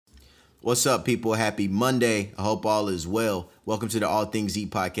What's up, people? Happy Monday. I hope all is well. Welcome to the All Things Eat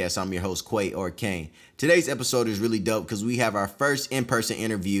podcast. I'm your host, Quay or Kane. Today's episode is really dope because we have our first in-person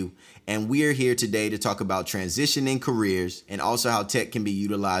interview, and we're here today to talk about transitioning careers and also how tech can be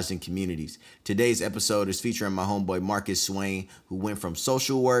utilized in communities. Today's episode is featuring my homeboy, Marcus Swain, who went from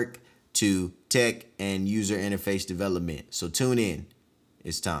social work to tech and user interface development. So tune in.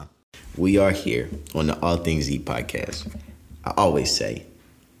 It's time. We are here on the All Things Eat podcast. I always say,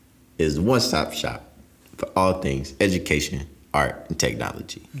 is the one-stop shop for all things education, art, and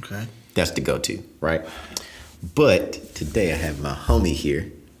technology. Okay. That's the go-to, right? But today I have my homie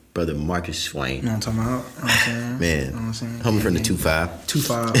here, brother Marcus Swain. You know what I'm talking about? You know what I'm saying? Man, you know what I'm saying? homie from the 2-5.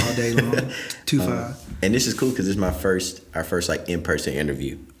 2-5 all day long. 2-5. And this is cool because this is our first like in-person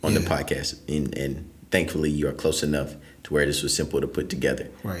interview on the podcast. And thankfully you are close enough to where this was simple to put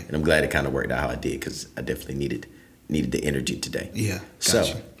together. Right. And I'm glad it kind of worked out how it did because I definitely needed the energy today. Yeah.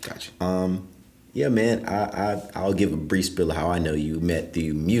 Gotcha. Yeah, man, I'll give a brief spiel of how I know you. Met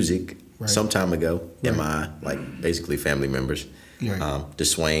through music some time ago. Right. And my, basically family members. Right. The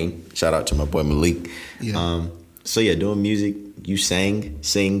Swain. Shout out to my boy Malik. Yeah. Doing music. You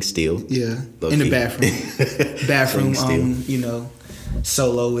sing still. Yeah. Low in key. the bathroom.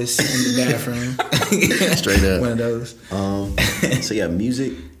 Soloist in the bathroom. Straight up. One of those.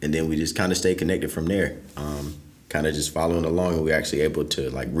 Music. And then we just kind of stay connected from there. Kind of just following along, and we're actually able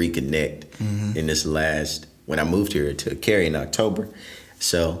to reconnect in this when I moved here to Cary in October.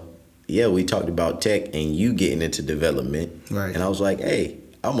 So yeah, we talked about tech and you getting into development. Right. And I was like, hey,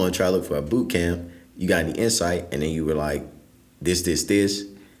 I'm gonna try to look for a boot camp. You got any insight? And then you were like, this.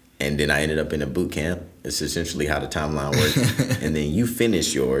 And then I ended up in a boot camp. It's essentially how the timeline works. And then you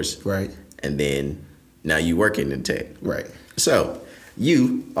finished yours. Right. And then now you working in tech. Right. So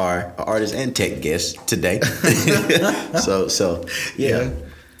you are an artist and tech guest today. so yeah.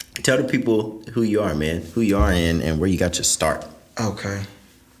 Tell the people who you are, man. Who you are and where you got your start. Okay.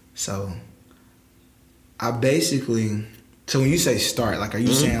 So when you say start, are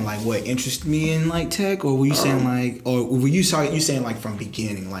you saying what interested me in tech, or were you saying saying from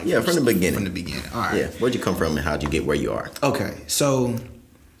beginning, from the beginning. From the beginning. All right. Yeah. Where'd you come from and how'd you get where you are? Okay. So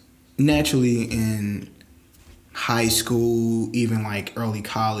naturally in high school, even early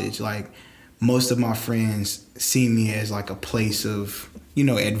college, most of my friends see me as a place of,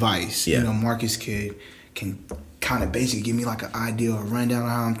 advice. Yeah. Marcus can kind of basically give me an idea or rundown of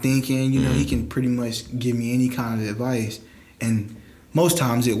how I'm thinking. He can pretty much give me any kind of advice. And most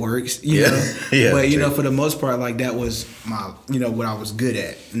times it works, you know. Yeah, but, true. For the most part, that was my, what I was good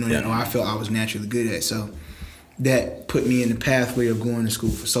at. I felt I was naturally good at. So that put me in the pathway of going to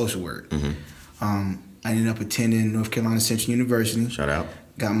school for social work. Mm-hmm. I ended up attending North Carolina Central University. Shout out.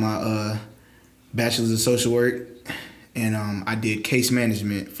 Got my bachelor's of social work, and I did case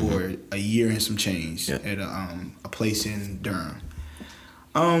management for a year and some change at a place in Durham.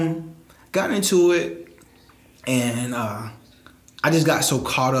 Got into it, and I just got so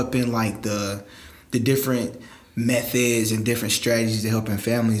caught up in the different methods and different strategies to helping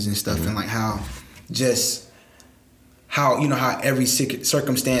families and stuff, and how every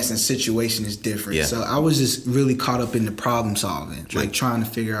circumstance and situation is different. Yeah. So I was just really caught up in the problem solving, trying to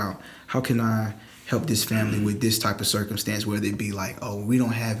figure out how can I help this family with this type of circumstance, whether it be we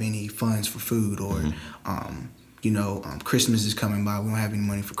don't have any funds for food, or Christmas is coming by, we don't have any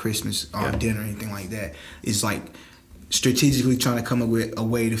money for Christmas dinner or anything like that. It's strategically trying to come up with a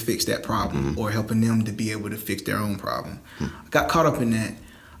way to fix that problem, or helping them to be able to fix their own problem. I got caught up in that.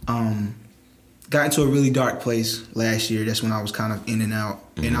 Got into a really dark place last year. That's when I was kind of in and out.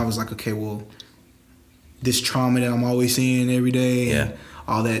 And I was like, okay, well, this trauma that I'm always seeing every day, and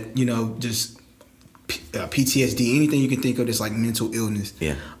all that, just PTSD, anything you can think of that's mental illness,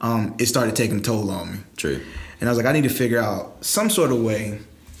 it started taking a toll on me. True. And I was like, I need to figure out some sort of way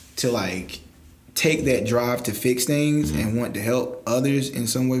to take that drive to fix things and want to help others in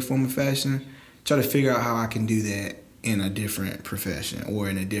some way, form, or fashion. Try to figure out how I can do that in a different profession or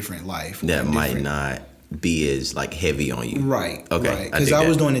in a different life. That might not be as heavy on you. Right. Okay. Right. Because I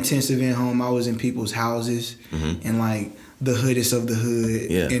was doing intensive in home. I was in people's houses in the hoodest of the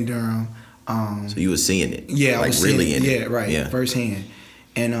hood in Durham. So you were seeing it. Yeah, I was really seeing it. in it. Yeah, right. Yeah. Firsthand.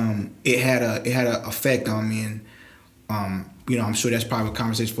 And it had a effect on me, and I'm sure that's probably a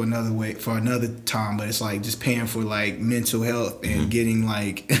conversation for another time, but it's just paying for mental health and getting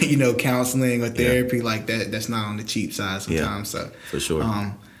counseling or therapy that's not on the cheap side sometimes. Yeah, so for sure.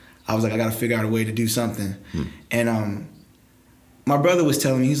 I was like, I got to figure out a way to do something. And my brother was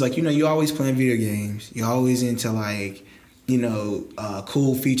telling me, he's like, you always playing video games. You're always into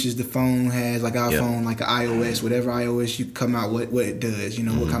cool features the phone has, like iPhone, like an iOS, whatever iOS you come out, what it does,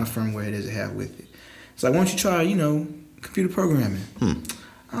 what kind of firmware does it have with it. It's like, why don't you try, computer programming?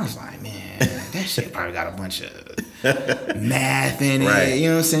 I was like, man, that shit probably got a bunch of math in it. Right. You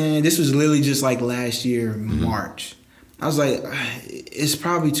know what I'm saying? This was literally just like last year, March. I was like, it's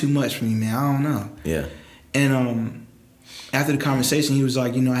probably too much for me, man. I don't know. Yeah. And after the conversation, he was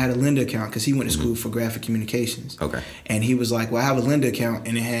like, I had a Lynda account because he went to school for graphic communications. Okay. And he was like, well, I have a Lynda account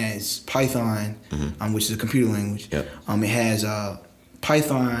and it has Python, which is a computer language. Yep. It has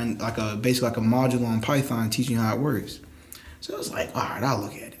Python, basically like a module on Python teaching you how it works. So I was like, all right, I'll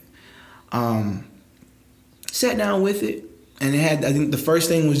look at it. Sat down with it, and it had, I think the first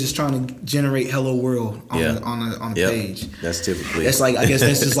thing was just trying to generate "Hello World" on the page. That's typically. That's like, I guess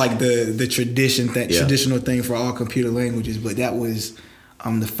that's just like the traditional thing for all computer languages. But that was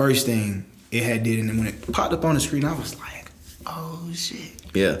the first thing it had did, and then when it popped up on the screen, I was like, oh shit.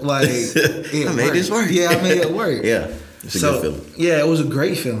 Yeah. Like I made this work. Yeah, I made it work. Yeah. It's a good feeling. Yeah, it was a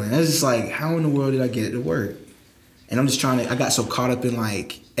great feeling. I was just like, how in the world did I get it to work? And I'm just I got so caught up in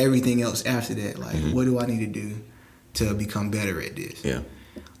like everything else after that. Like, what do I need to do to become better at this? Yeah.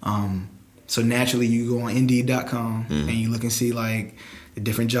 So naturally you go on Indeed.com and you look and see like the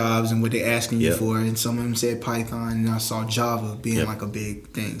different jobs and what they're asking you for. And some of them said Python, and I saw Java being like a big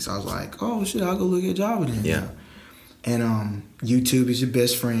thing. So I was like, oh shit, I'll go look at Java then. Yeah. And YouTube is your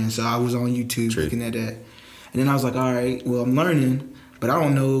best friend. So I was on YouTube looking at that. And then I was like, all right, well, I'm learning, but I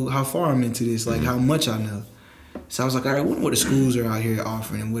don't know how far I'm into this, like how much I know. So I was like, all right, I wonder what the schools are out here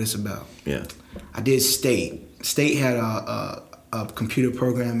offering and what it's about. Yeah. I did State. State had a computer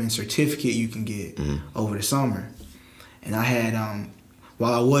programming certificate you can get over the summer. And I had,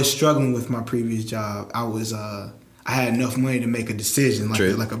 while I was struggling with my previous job, I had enough money to make a decision,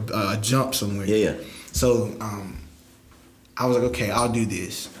 like a jump somewhere. Yeah. So I was like, okay, I'll do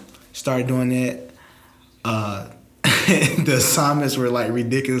this. Started doing that. The assignments were like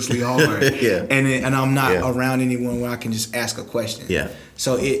ridiculously hard. Yeah. And I'm not around anyone where I can just ask a question. Yeah.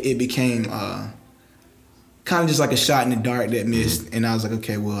 So it became kind of just like a shot in the dark that missed. And I was like,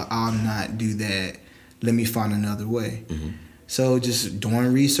 okay, well, I'll not do that. Let me find another way. So just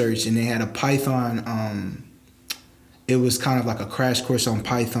doing research, and they had a Python. It was kind of like a crash course on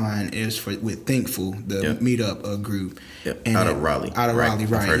Python. It was with Thinkful, the meetup group. Yep. And Out of Raleigh. Right. I've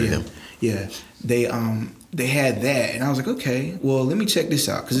heard of them. Yeah. They had that, and I was like, okay, well, let me check this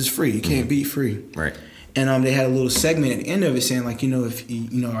out because it's free. You can't beat free. Right. And they had a little segment at the end of it saying, like, if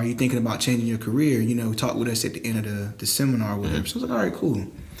are you thinking about changing your career? Talk with us at the end of the seminar or whatever. So I was like, all right, cool.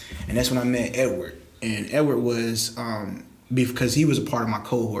 And that's when I met Edward. And Edward was because he was a part of my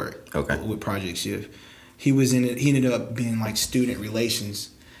cohort with Project Shift. He was in it. He ended up being like student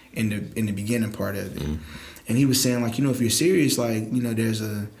relations in the beginning part of it. And he was saying, like, if you're serious, like, there's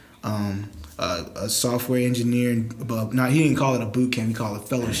a software engineer, but he didn't call it a boot camp, he called it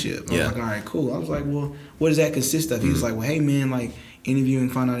fellowship. I was like, all right, cool. I was like, well, what does that consist of? He was like, well, hey man, like, interview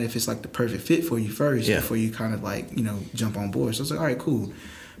and find out if it's like the perfect fit for you first before you kind of like, jump on board. So I was like, all right, cool.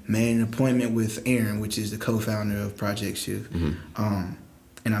 Made an appointment with Aaron, which is the co-founder of Project Shift.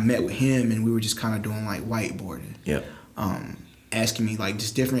 And I met with him, and we were just kind of doing like whiteboarding. Asking me like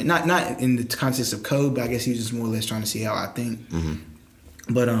just different, not in the context of code, but I guess he was just more or less trying to see how I think.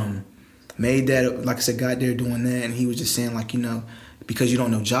 But made that, like I said, got there doing that, and he was just saying, like, because you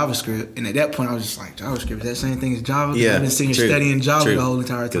don't know JavaScript, and at that point I was just like, JavaScript, is that the same thing as Java? Yeah, I've been sitting here studying Java the whole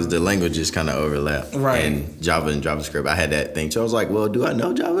entire time. Because the languages kind of overlap. Right. And Java and JavaScript, I had that thing. So I was like, well, do I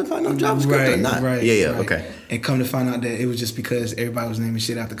know Java if I know JavaScript or not? Right. Okay. And come to find out that it was just because everybody was naming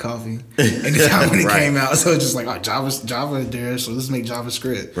shit after coffee at the time when it came out. So it's just like, oh, Java is there, so let's make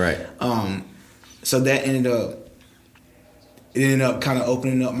JavaScript. Right. So that ended up kind of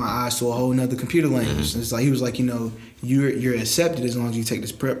opening up my eyes to a whole nother computer language. It's like, he was like, you're accepted as long as you take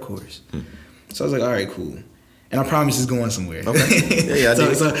this prep course. So I was like, all right, cool. And I promise it's going somewhere. Okay. Yeah, so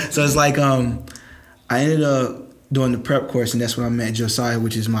it's like, I ended up doing the prep course, and that's when I met Josiah,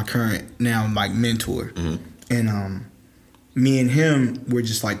 which is my current now like mentor. And me and him were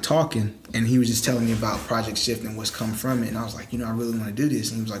just like talking, and he was just telling me about Project Shift and what's come from it. And I was like, I really want to do this.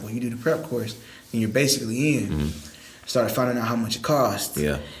 And he was like, well, you do the prep course, and you're basically in. Started finding out how much it cost.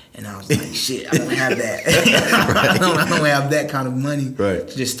 Yeah. And I was like, shit, I don't have that. I don't have that kind of money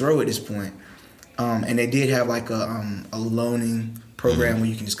to just throw at this point. And they did have like a loaning program where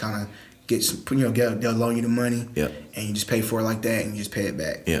you can just kind of they'll loan you the money, and you just pay for it like that, and you just pay it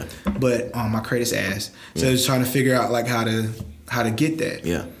back. Yeah. But my credit's ass, so I was trying to figure out like how to get that.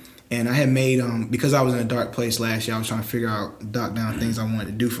 Yeah. And I had made because I was in a dark place last year, I was trying to figure out down things I wanted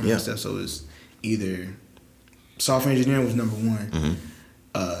to do for myself. So it was either software engineering was number one.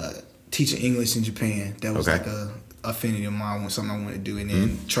 Mm-hmm. Teaching English in Japan, that was Okay. like a affinity of mine, something I wanted to do, and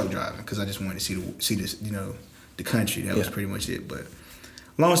then truck driving because I just wanted to see this, the country. That was pretty much it. But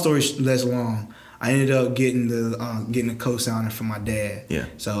long story less long, I ended up getting a co-signer from my dad. Yeah.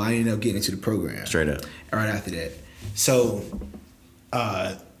 So I ended up getting into the program Straight up. right after that. So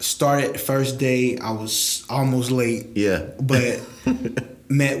started first day, I was almost late. Yeah. But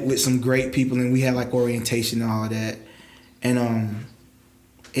met with some great people, and we had like orientation and all of that. And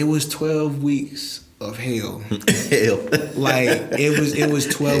it was 12 weeks of hell. Hell. Like it was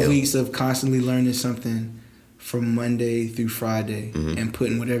 12 Hell. weeks of constantly learning something from Monday through Friday, and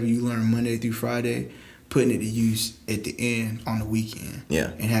putting whatever you learn Monday through Friday, putting it to use at the end on the weekend.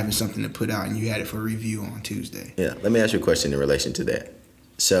 Yeah. And having something to put out, and you had it for review on Tuesday. Yeah. Let me ask you a question in relation to that.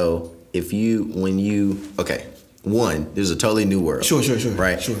 So one, this is a totally new world. Sure.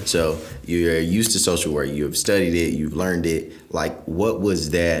 Right? Sure. So you're used to social work. You've studied it. You've learned it. Like, what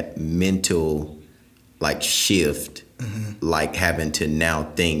was that mental, like, shift, like, having to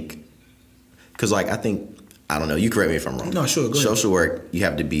now think? Because, like, I don't know. You correct me if I'm wrong. No, sure. Go ahead. Social work, you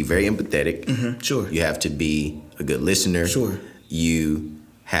have to be very empathetic. Sure. You have to be a good listener. Sure. You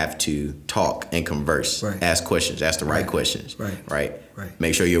have to talk and converse. Right. Ask questions. Ask the right Right. questions. Right. Right. Right.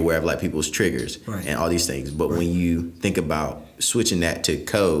 Make sure you're aware of, like, people's triggers. Right. And all these things. But when you think about switching that to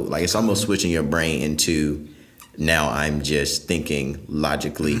code, like, it's almost switching your brain into, now I'm just thinking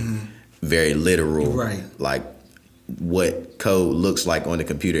logically, very literal. Right. Like, what code looks like on the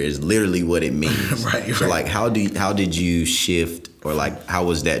computer is literally what it means. Right, So, right. like, how did you shift, or, like, how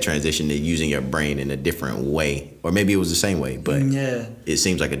was that transition to using your brain in a different way? Or maybe it was the same way, but Yeah. it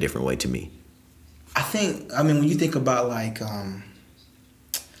seems like a different way to me. I mean, when you think about like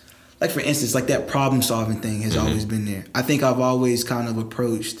for instance, like that problem solving thing has always been there. I think I've always kind of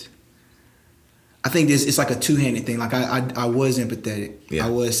approached. I think it's like a two-handed thing. Like I was empathetic. Yeah. I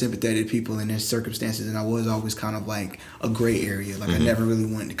was sympathetic to people in their circumstances, and I was always kind of like a gray area. Like I never really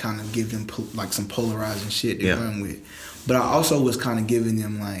wanted to kind of give them like some polarizing shit to run with. But I also was kind of giving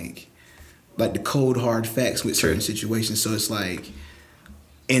them like the cold hard facts with certain situations. So it's like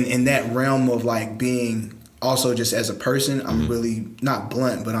in that realm of like being also just as a person, I'm really not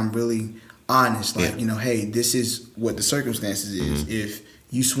blunt, but I'm really honest. Like, hey, this is what the circumstances is. If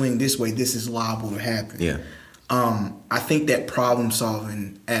you swing this way, this is liable to happen. Yeah. I think that problem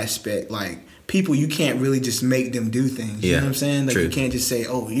solving aspect, like people, you can't really just make them do things. You know what I'm saying? Like True. you can't just say,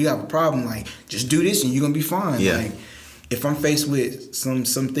 oh, you have a problem, like just do this and you're gonna be fine. Yeah. Like if I'm faced with some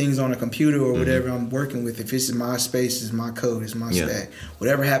things on a computer or whatever I'm working with, if it's in my space, it's my code, it's my stack.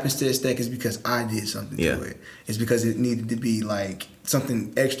 Whatever happens to that stack is because I did something to it. It's because it needed to be like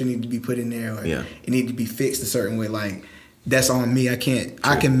something extra needed to be put in there, or it needed to be fixed a certain way. Like that's on me. I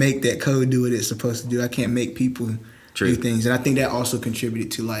can make that code do what it's supposed to do. I can't make people do things. And I think that also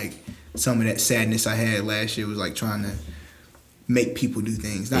contributed to like some of that sadness I had last year, was like trying to make people do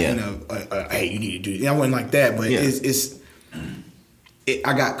things. Not hey, you need to do it. I wasn't like that, but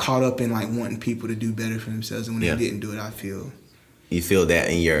I got caught up in like wanting people to do better for themselves, and when they didn't do it, I feel. You feel that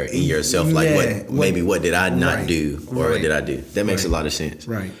in yourself, like what did I not do, or what did I do? That makes a lot of sense.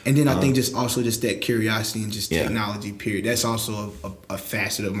 Right. And then I think just that curiosity and just technology, period. That's also a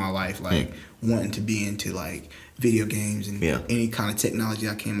facet of my life, like wanting to be into like video games and any kind of technology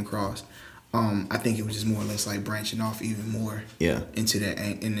I came across. I think it was just more or less like branching off even more into that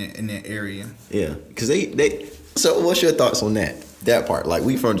in that area. Yeah, because they. So what's your thoughts on that part? Like,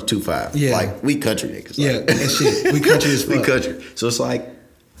 we from the 2-5. Yeah. Like, we country niggas. Like, that shit. We country as fuck. We country. So it's like,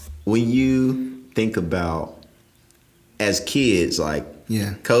 when you think about, as kids, like,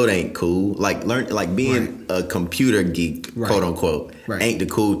 code ain't cool. Like, being a computer geek, quote unquote, ain't the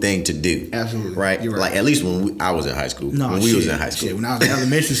cool thing to do. Absolutely. Right? You're right. Like, at least when I was in high school. No, when we was in high school. Shit. When I was in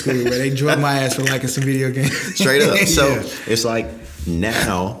elementary school, where they drug my ass for liking some video games. Straight up. So it's like,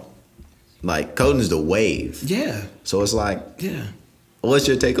 now, like, coding is the wave. Yeah. So it's like, what's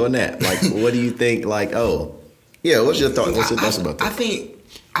your take on that? Like, what do you think? Like, what's your thought? What's your thoughts about that?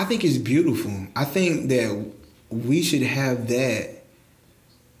 I think it's beautiful. I think that we should have that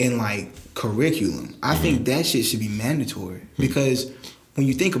in like curriculum. I think that shit should be mandatory, because when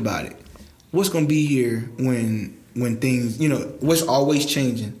you think about it, what's gonna be here when things, what's always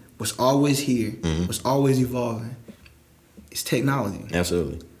changing, what's always here, what's always evolving, it's technology.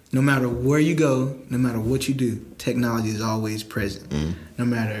 Absolutely. no matter where you go, no matter what you do, technology is always present. Mm-hmm. No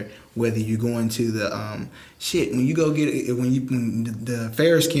matter whether you go into the when you go when the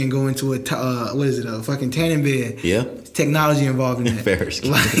Ferris can go into a fucking tanning bed. Yeah. Technology involved in that. Ferris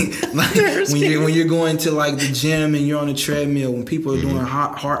can. Like when you're going to like the gym and you're on a treadmill, when people are doing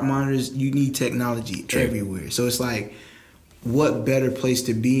heart monitors, you need technology everywhere. So it's like, what better place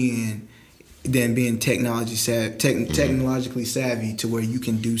to be in than being technologically savvy to where you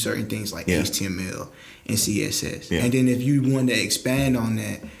can do certain things like HTML and CSS. And then if you want to expand on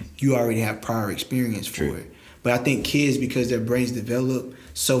that, you already have prior experience for it. But I think kids, because their brains develop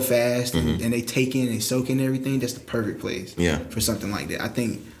so fast and they take in and soak in everything, that's the perfect place for something like that. I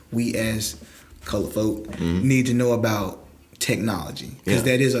think we as color folk need to know about technology, because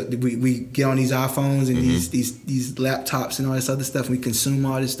that is we get on these iPhones and these laptops and all this other stuff, and we consume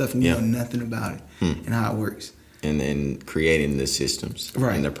all this stuff and we know nothing about it and how it works, and then creating the systems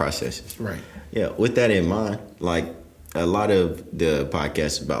and the processes. Yeah, with that in mind, like a lot of the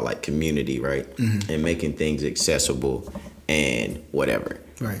podcasts about like community, right, and making things accessible and whatever.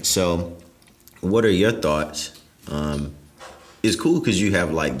 So what are your thoughts? It's cool because you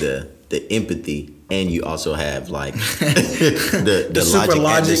have like the empathy, and you also have like the logic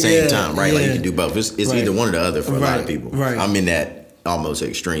at the same time, right? Like you can do both. It's either one or the other for a lot of people. I'm in that almost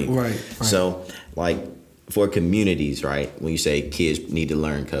extreme. So like for communities, right? When you say kids need to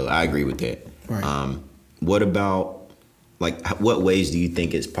learn code, I agree with that. What about like what ways do you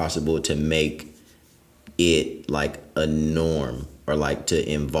think it's possible to make it like a norm, or like to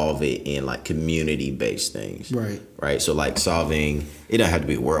involve it in like community-based things? Right. So like solving, it don't have to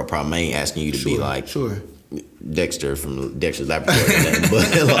be a world problem. I ain't asking you to be like Dexter from Dexter's Laboratory,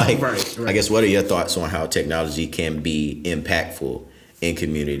 but like, I guess what are your thoughts on how technology can be impactful in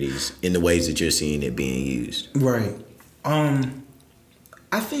communities in the ways that you're seeing it being used?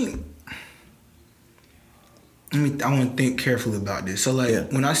 I think, I want to think carefully about this. So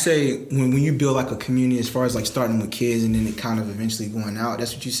like when I say when you build like a community, as far as like starting with kids and then it kind of eventually going out,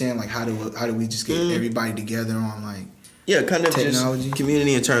 that's what you're saying. Like how do we just get everybody together on like kind of technology, just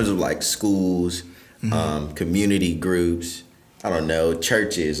community in terms of like schools, community groups. I don't know,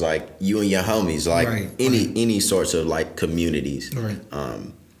 churches, like you and your homies, like any sorts of like communities.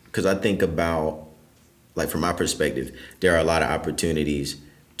 Because I think about, like from my perspective, there are a lot of opportunities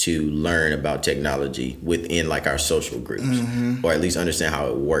to learn about technology within like our social groups, or at least understand how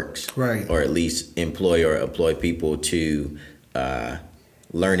it works, or at least employ people to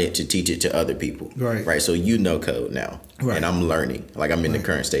learn it, to teach it to other people, right? So you know code now, and I'm learning, like I'm in the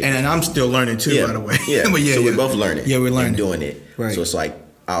current stage, and I'm still learning too, by the way. But so we're both learning, we're learning and doing it. So it's like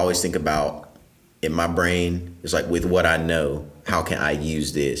I always think about, in my brain, it's like with what I know, how can I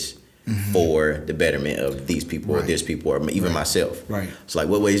use this for the betterment of these people or this people or even myself. So like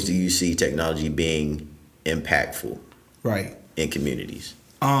what ways do you see technology being impactful in communities?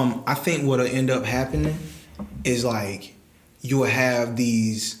 I think what'll end up happening is like you'll have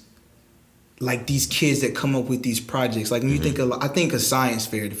these kids that come up with these projects. Like when you think of, I think of science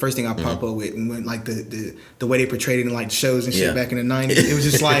fair, the first thing I pop up with, when like the way they portrayed it in like shows and shit back in the 90s, it was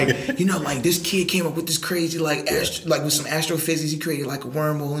just like, you know, like this kid came up with this crazy like like with some astrophysics, he created like a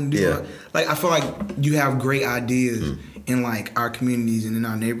wormhole and like I feel like you have great ideas in like our communities and in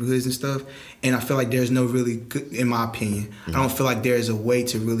our neighborhoods and stuff, and I feel like there's no really good, in my opinion, I don't feel like there's a way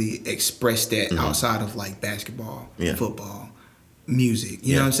to really express that outside of like basketball, football, music,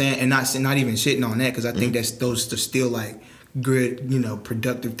 you know what I'm saying, and not even shitting on that, because I think those are still like good, you know,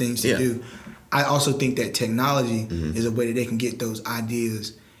 productive things to do. I also think that technology is a way that they can get those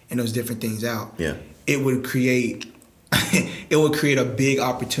ideas and those different things out. It would create a big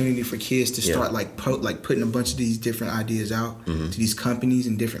opportunity for kids to start like putting a bunch of these different ideas out to these companies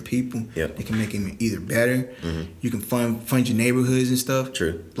and different people. They can make them either better. You can fund your neighborhoods and stuff.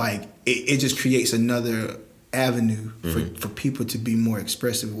 Like it just creates another avenue for people to be more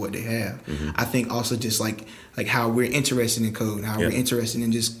expressive of what they have. I think also just like how we're interested in code, how we're interested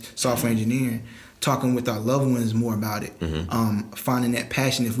in just software engineering, talking with our loved ones more about it, finding that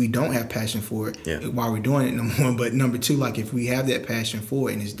passion if we don't have passion for it while we're doing it, number one. But number two, like if we have that passion for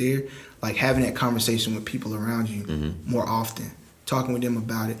it and it's there, like having that conversation with people around you more often, talking with them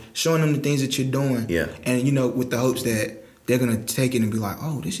about it, showing them the things that you're doing, and you know, with the hopes that they're gonna take it and be like,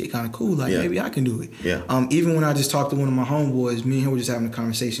 oh, this shit kind of cool. Like maybe I can do it. Even when I just talked to one of my homeboys, me and him were just having a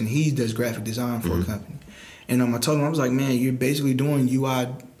conversation. He does graphic design for a company, and I told him, I was like, man, you're basically doing UI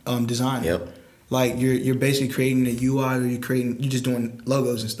design. Like you're basically creating a UI, or you're just doing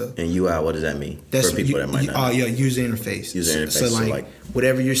logos and stuff. And UI, what does that mean? That's for people that might not know. Yeah, user interface. User interface. So like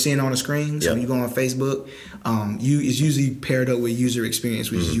whatever you're seeing on the screen. So Yep. when you go on Facebook, it's usually paired up with user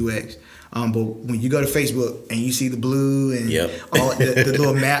experience, which is UX. But when you go to Facebook and you see the blue and all the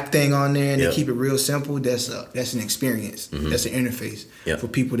little map thing on there, and they keep it real simple, that's an experience. That's an interface for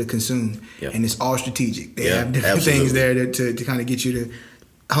people to consume, and it's all strategic. They have different things there to kind of get you to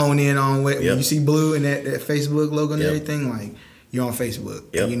hone in on what when you see blue and that Facebook logo and everything, like you're on Facebook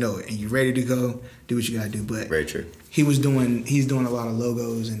and you know it, and you're ready to go do what you gotta do. But very true. He's doing a lot of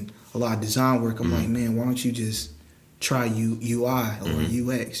logos and a lot of design work. I'm like, man, why don't you just try UI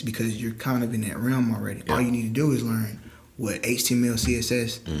or UX, because you're kind of in that realm already. All you need to do is learn what HTML,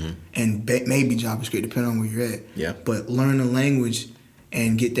 CSS, and maybe JavaScript, depending on where you're at. Yeah. But learn the language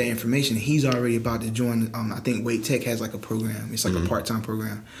and get that information. He's already about to join. I think Wait Tech has like a program. It's like a part-time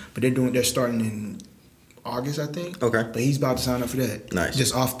program, but they're starting in August, I think. Okay. But he's about to sign up for that. Nice.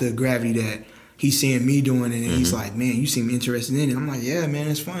 Just off the gravity that he's seeing me doing it, and he's like, man, you seem interested in it. I'm like, yeah, man,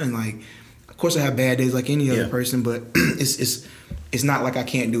 it's fun. Like, of course I have bad days like any other person, but it's not like I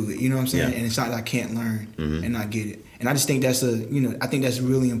can't do it. You know what I'm saying? And it's not like I can't learn and not get it. And I just think that's I think that's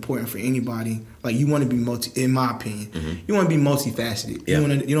really important for anybody. Like, you want to be in my opinion, you want to be multifaceted. Yeah.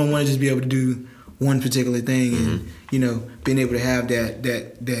 You don't want to just be able to do one particular thing, and being able to have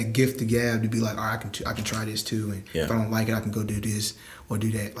that gift to gab to be like, all right, I can try this too, and if I don't like it, I can go do this or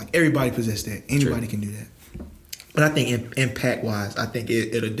do that. Like, everybody possesses that. Anybody can do that. But I think impact wise, I think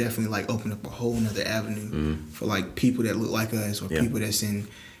it'll definitely like open up a whole nother avenue for like people that look like us, or people that's in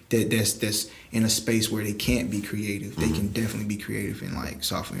in a space where they can't be creative. They can definitely be creative in like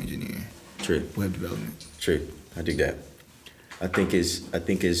software engineering, web development. True, I dig that. I think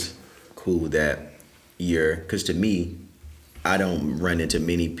it's cool that because to me, I don't run into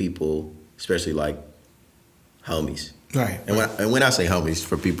many people, especially like homies. Right. And when I say homies,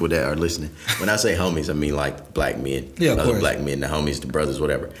 for people that are listening, when I say homies, I mean like black men, other black men, the homies, the brothers,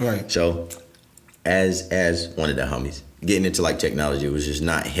 whatever. Right. So, as one of the homies, getting into like technology was just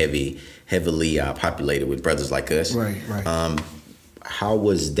not heavily populated with brothers like us. Right. How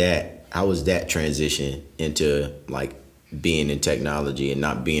was that transition into like being in technology and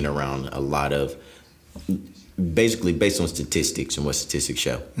not being around a lot of, basically based on statistics and what statistics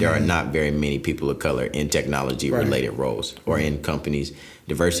show, there are not very many people of color in technology related roles or in companies.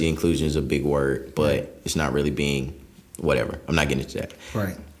 Diversity inclusion is a big word, but it's not really being whatever. I'm not getting into that.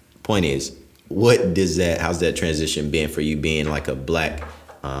 Right. Point is, how's that transition been for you, being like a black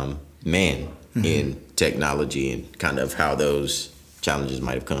man in technology, and kind of how those challenges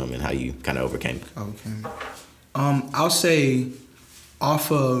might have come and how you kind of overcame it? I'll say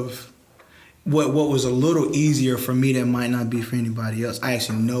off of what was a little easier for me that might not be for anybody else. I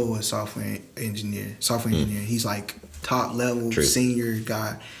actually know a software engineer. He's like top level senior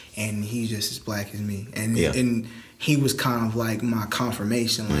guy, and he's just as black as me. And he was kind of like my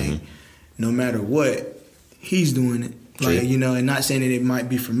confirmation, like no matter what, he's doing it. Like, and not saying that it might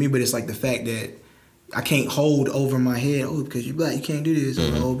be for me, but it's like the fact that I can't hold over my head, because you're black, you can't do this,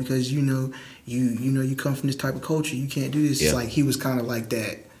 or because you come from this type of culture, you can't do this. It's like he was kind of like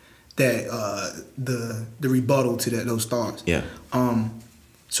that the rebuttal to those thoughts.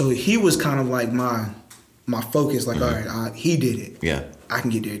 So he was kind of like my focus, like, all right, he did it. I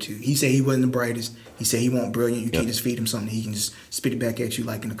can get there too. He said he wasn't the brightest. He said he wasn't brilliant. You can't just feed him something. He can just spit it back at you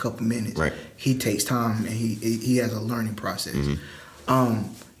like in a couple minutes. Right. He takes time, and he has a learning process.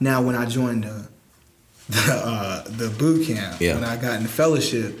 Now when I joined the boot camp, when I got in the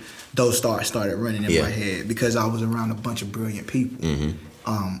fellowship, those thoughts started running in my head because I was around a bunch of brilliant people.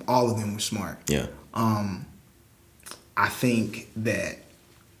 All of them were smart. I think that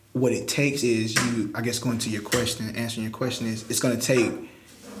what it takes is answering your question is, it's going to take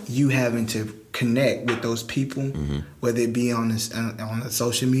you having to connect with those people, whether it be on the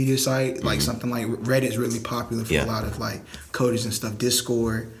social media site, like something like Reddit's really popular for a lot of like coders and stuff.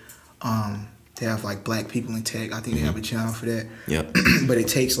 Discord, they have like black people in tech. I think they have a channel for that. But it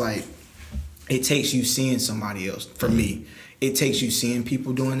takes you seeing somebody else. For me, it takes you seeing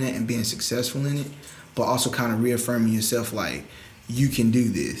people doing that and being successful in it, but also kind of reaffirming yourself, like, you can do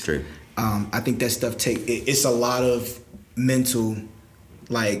this. True. I think that stuff it's a lot of mental,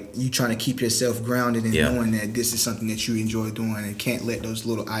 like, you trying to keep yourself grounded and knowing that this is something that you enjoy doing and can't let those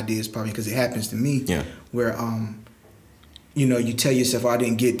little ideas, probably because it happens to me, where you tell yourself, I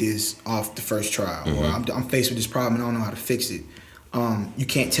didn't get this off the first try, or I'm faced with this problem and I don't know how to fix it. You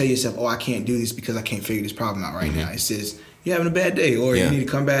can't tell yourself, I can't do this because I can't figure this problem out right now. It's just, you're having a bad day, or you need to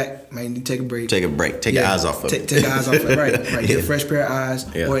come back, might need to take a break. Take a break. Take your eyes off of it. Take your eyes off of it. Right. Get a fresh pair of eyes.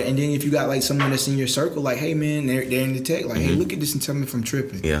 Yeah. And then if you got like someone that's in your circle, like, hey man, they're in the tech, like, hey, look at this and tell me if I'm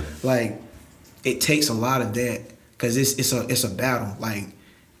tripping. Yeah. Like, it takes a lot of that because it's a battle. Like,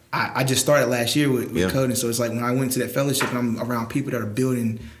 I just started last year with coding, so it's like when I went to that fellowship and I'm around people that are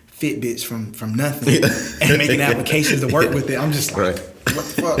building Fitbits from nothing and making applications to work with it, I'm just like, what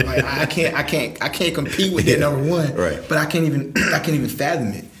the fuck? Like, I can't compete with that, number one. Right. But I can't even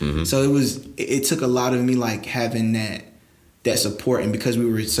fathom it. So it took a lot of me like having that support, and because we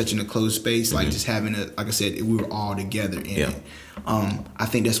were such in a closed space, like just having like I said, we were all together in it. I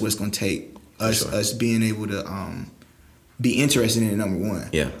think that's what it's gonna take us being able to be interested in it, number one.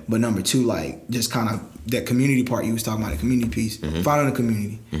 Yeah. But number two, like just kind of that community part you was talking about, the community piece, finding a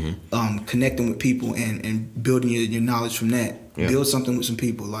community, connecting with people and building your knowledge from that. Yeah. Build something with some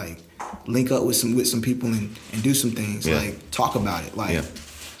people, like link up with some people and do some things, like talk about it, like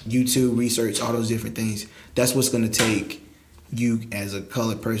YouTube, research, all those different things. That's what's gonna take you as a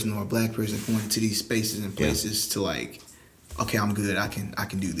colored person or a black person going into these spaces and places to like, okay, I'm good. I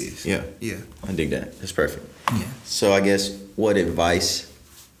can do this. Yeah. I dig that. That's perfect. Yeah. So I guess what advice?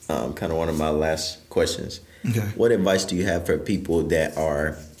 Kind of one of my last questions. Okay. What advice do you have for people that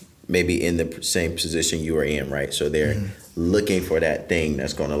are maybe in the same position you are in, right? So they're looking for that thing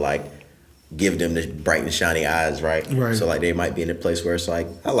that's going to like give them the bright and shiny eyes, right? Right. So like they might be in a place where it's like,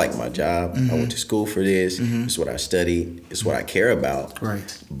 I like my job. I went to school for this. It's what I studied. It's what I care about.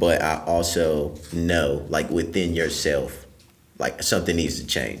 Right. But I also know, like within yourself, like something needs to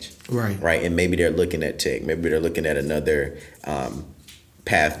change. Right. Right. And maybe they're looking at tech. Maybe they're looking at another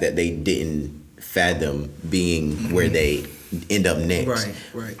path that they didn't fathom being where they end up next.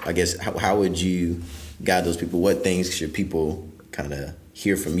 Right. I guess how would you guide those people? What things should people kind of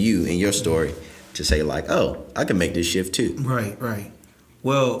hear from you in your story to say like, oh, I can make this shift too? Right.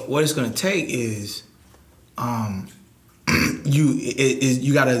 Well, what it's gonna take is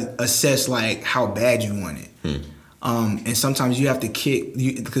you gotta assess like how bad you want it. And sometimes you have to kick,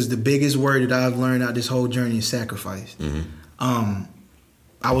 because the biggest word that I've learned out this whole journey is sacrifice.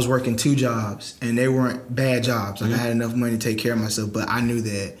 I was working 2 jobs, and they weren't bad jobs. Like I had enough money to take care of myself, but I knew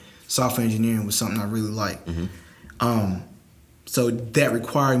that software engineering was something I really liked. So that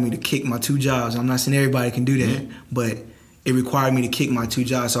required me to kick my 2 jobs. I'm not saying everybody can do that, but it required me to kick my 2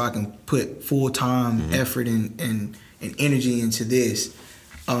 jobs so I can put full-time effort and energy into this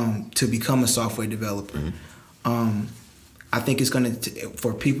to become a software developer. I think it's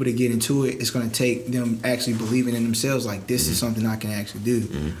for people to get into it, it's gonna take them actually believing in themselves, like this is something I can actually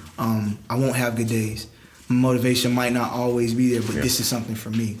do. I won't have good days. Motivation might not always be there, but this is something for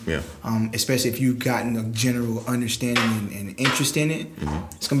me. Especially if you've gotten a general understanding and interest in it,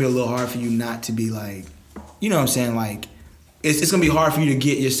 it's gonna be a little hard for you not to be like, you know what I'm saying? Like, it's gonna be hard for you to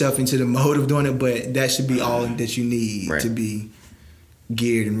get yourself into the mode of doing it, but that should be all that you need to be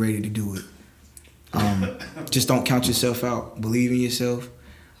geared and ready to do it. Just don't count yourself out. Believe in yourself.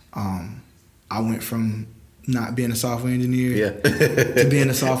 I went from not being a software engineer to being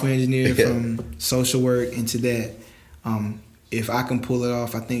a software engineer, from social work into that. If I can pull it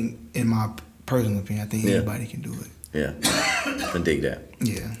off, I think, in my personal opinion, I think anybody can do it. Yeah, I dig that.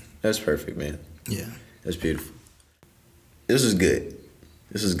 Yeah. That's perfect, man. Yeah. That's beautiful. This was good.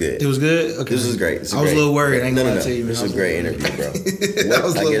 It was good? Okay. This was great. I was a little worried. I ain't gonna tell you. This was a great interview, bro.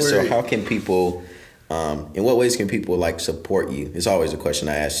 So how can people... in what ways can people like support you? It's always a question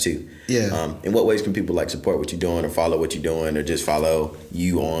I ask too. Yeah. In what ways can people like support what you're doing or follow what you're doing or just follow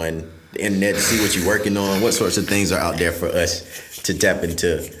you on the internet to see what you're working on? What sorts of things are out there for us to tap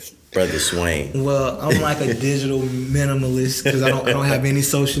into, Brother Swain? Well, I'm like a digital minimalist because I don't have any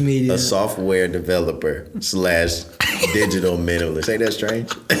social media. A software developer / digital minimalist. Ain't that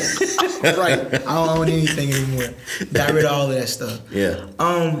strange? Right. I don't own anything anymore. Got rid of all of that stuff. Yeah.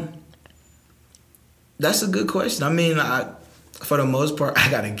 That's a good question. I mean, for the most part, I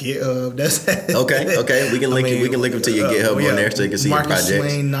got a GitHub. That's okay. We can link we can link them to your GitHub on there so you can see your projects.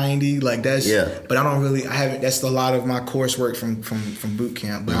 Marcus Swain 90, like that's. Yeah. But I haven't. That's a lot of my coursework from boot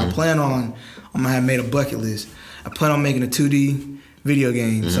camp. But I plan on. I have made a bucket list. I plan on making a 2D video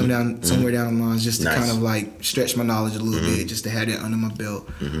game somewhere down the line, just to kind of like stretch my knowledge a little bit, just to have that under my belt,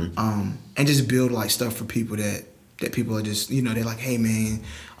 and just build like stuff for people that people are just, they're like, hey man,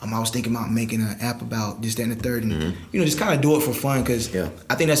 I was thinking about making an app about this, that, and the third, and just kind of do it for fun, because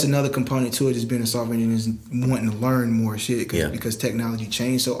I think that's another component to it, just being a software engineer, is wanting to learn more shit, because technology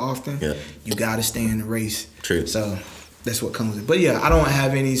changes so often. You gotta stay in the race. True. So that's what comes with it. But yeah, I don't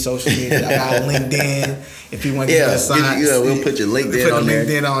have any social media. I got LinkedIn. If you want to get a sign, we'll put your LinkedIn on there.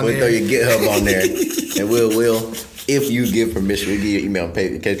 We'll throw your GitHub on there, and we'll if you give permission, we give you email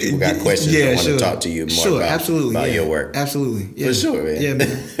in case people got questions and want to talk to you more about your work. Absolutely. Yeah. For sure, man. Yeah,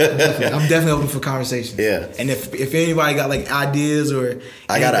 man. I'm definitely open for conversation. Yeah. And if anybody got like ideas or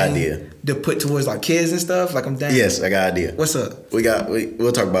I got an idea to put towards like kids and stuff, like I'm down. Yes, I got an idea. What's up?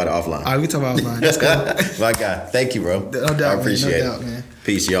 We'll talk about it offline. All right, we talk about it offline. That's cool. My God. Thank you, bro. No doubt, I appreciate it. No doubt, man.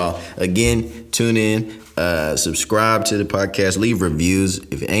 Peace, y'all. Again, tune in. Subscribe to the podcast. Leave reviews.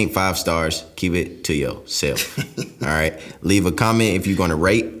 If it ain't 5 stars, keep it to yourself. All right. Leave a comment if you're going to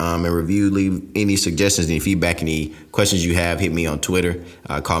rate and review. Leave any suggestions, any feedback, any questions you have. Hit me on Twitter.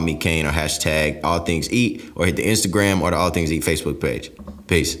 Call me Kane or hashtag All Things Eat, or hit the Instagram or the All Things Eat Facebook page.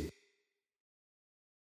 Peace.